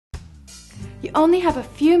You only have a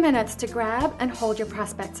few minutes to grab and hold your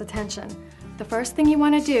prospect's attention. The first thing you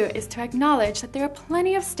want to do is to acknowledge that there are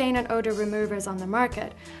plenty of stain and odor removers on the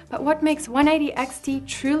market, but what makes 180XT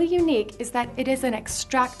truly unique is that it is an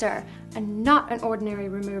extractor and not an ordinary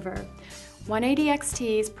remover.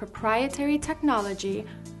 180XT's proprietary technology,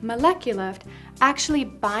 MolecuLift, actually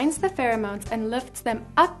binds the pheromones and lifts them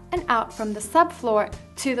up and out from the subfloor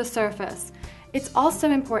to the surface. It's also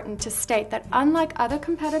important to state that unlike other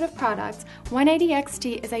competitive products,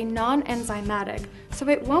 180XT is a non-enzymatic, so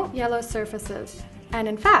it won't yellow surfaces. And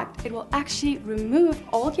in fact, it will actually remove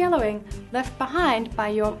old yellowing left behind by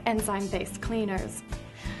your enzyme-based cleaners.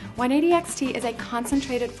 180XT is a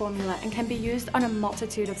concentrated formula and can be used on a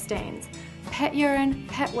multitude of stains. Pet urine,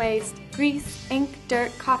 pet waste, grease, ink,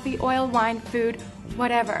 dirt, coffee, oil, wine, food,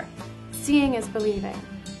 whatever. Seeing is believing.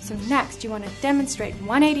 So next, you want to demonstrate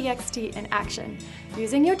 180XT in action.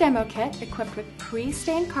 Using your demo kit equipped with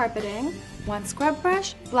pre-stained carpeting, one scrub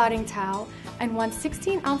brush, blotting towel, and one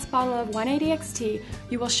 16-ounce bottle of 180XT,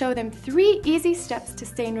 you will show them 3 easy steps to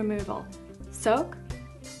stain removal. Soak,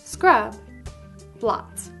 scrub,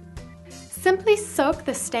 blot. Simply soak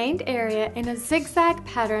the stained area in a zigzag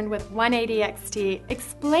pattern with 180XT,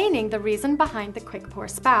 explaining the reason behind the quick pour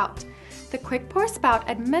spout. The quick pour spout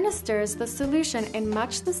administers the solution in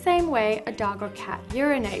much the same way a dog or cat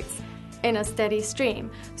urinates, in a steady stream,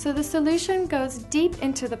 so the solution goes deep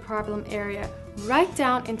into the problem area, right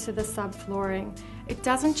down into the subflooring. It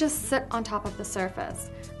doesn't just sit on top of the surface.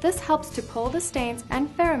 This helps to pull the stains and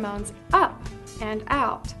pheromones up and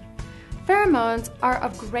out. Pheromones are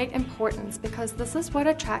of great importance because this is what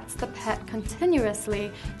attracts the pet continuously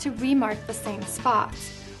to remark the same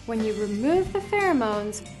spots. When you remove the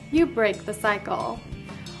pheromones, you break the cycle.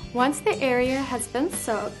 Once the area has been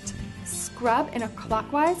soaked, scrub in a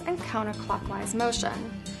clockwise and counterclockwise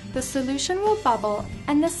motion. The solution will bubble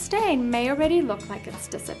and the stain may already look like it's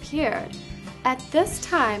disappeared. At this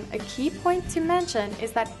time, a key point to mention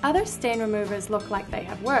is that other stain removers look like they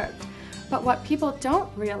have worked. But what people don't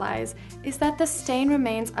realize is that the stain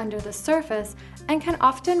remains under the surface and can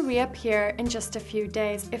often reappear in just a few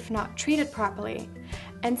days if not treated properly.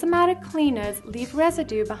 Enzymatic cleaners leave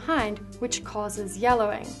residue behind, which causes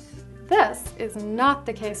yellowing. This is not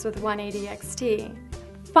the case with 180XT.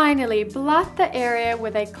 Finally, blot the area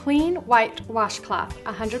with a clean white washcloth.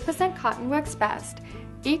 100% cotton works best.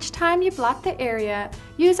 Each time you blot the area,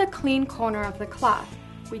 use a clean corner of the cloth.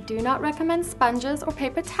 We do not recommend sponges or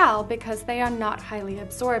paper towel because they are not highly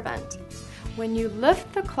absorbent. When you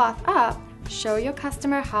lift the cloth up, show your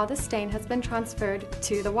customer how the stain has been transferred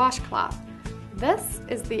to the washcloth. This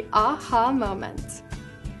is the aha moment.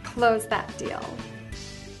 Close that deal.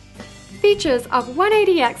 Features of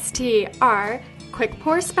 180XT are quick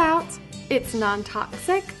pour spout, it's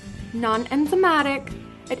non-toxic, non-enzymatic,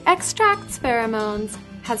 it extracts pheromones,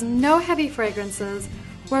 has no heavy fragrances,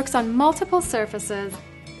 works on multiple surfaces,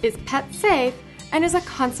 is pet safe, and is a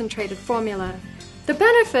concentrated formula. The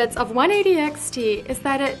benefits of 180XT is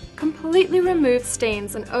that it completely removes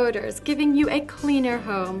stains and odors, giving you a cleaner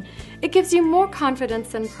home. It gives you more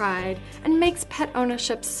confidence and pride, and makes pet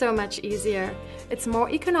ownership so much easier. It's more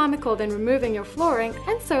economical than removing your flooring,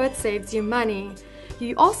 and so it saves you money.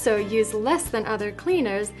 You also use less than other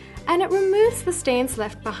cleaners, and it removes the stains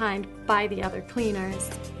left behind by the other cleaners.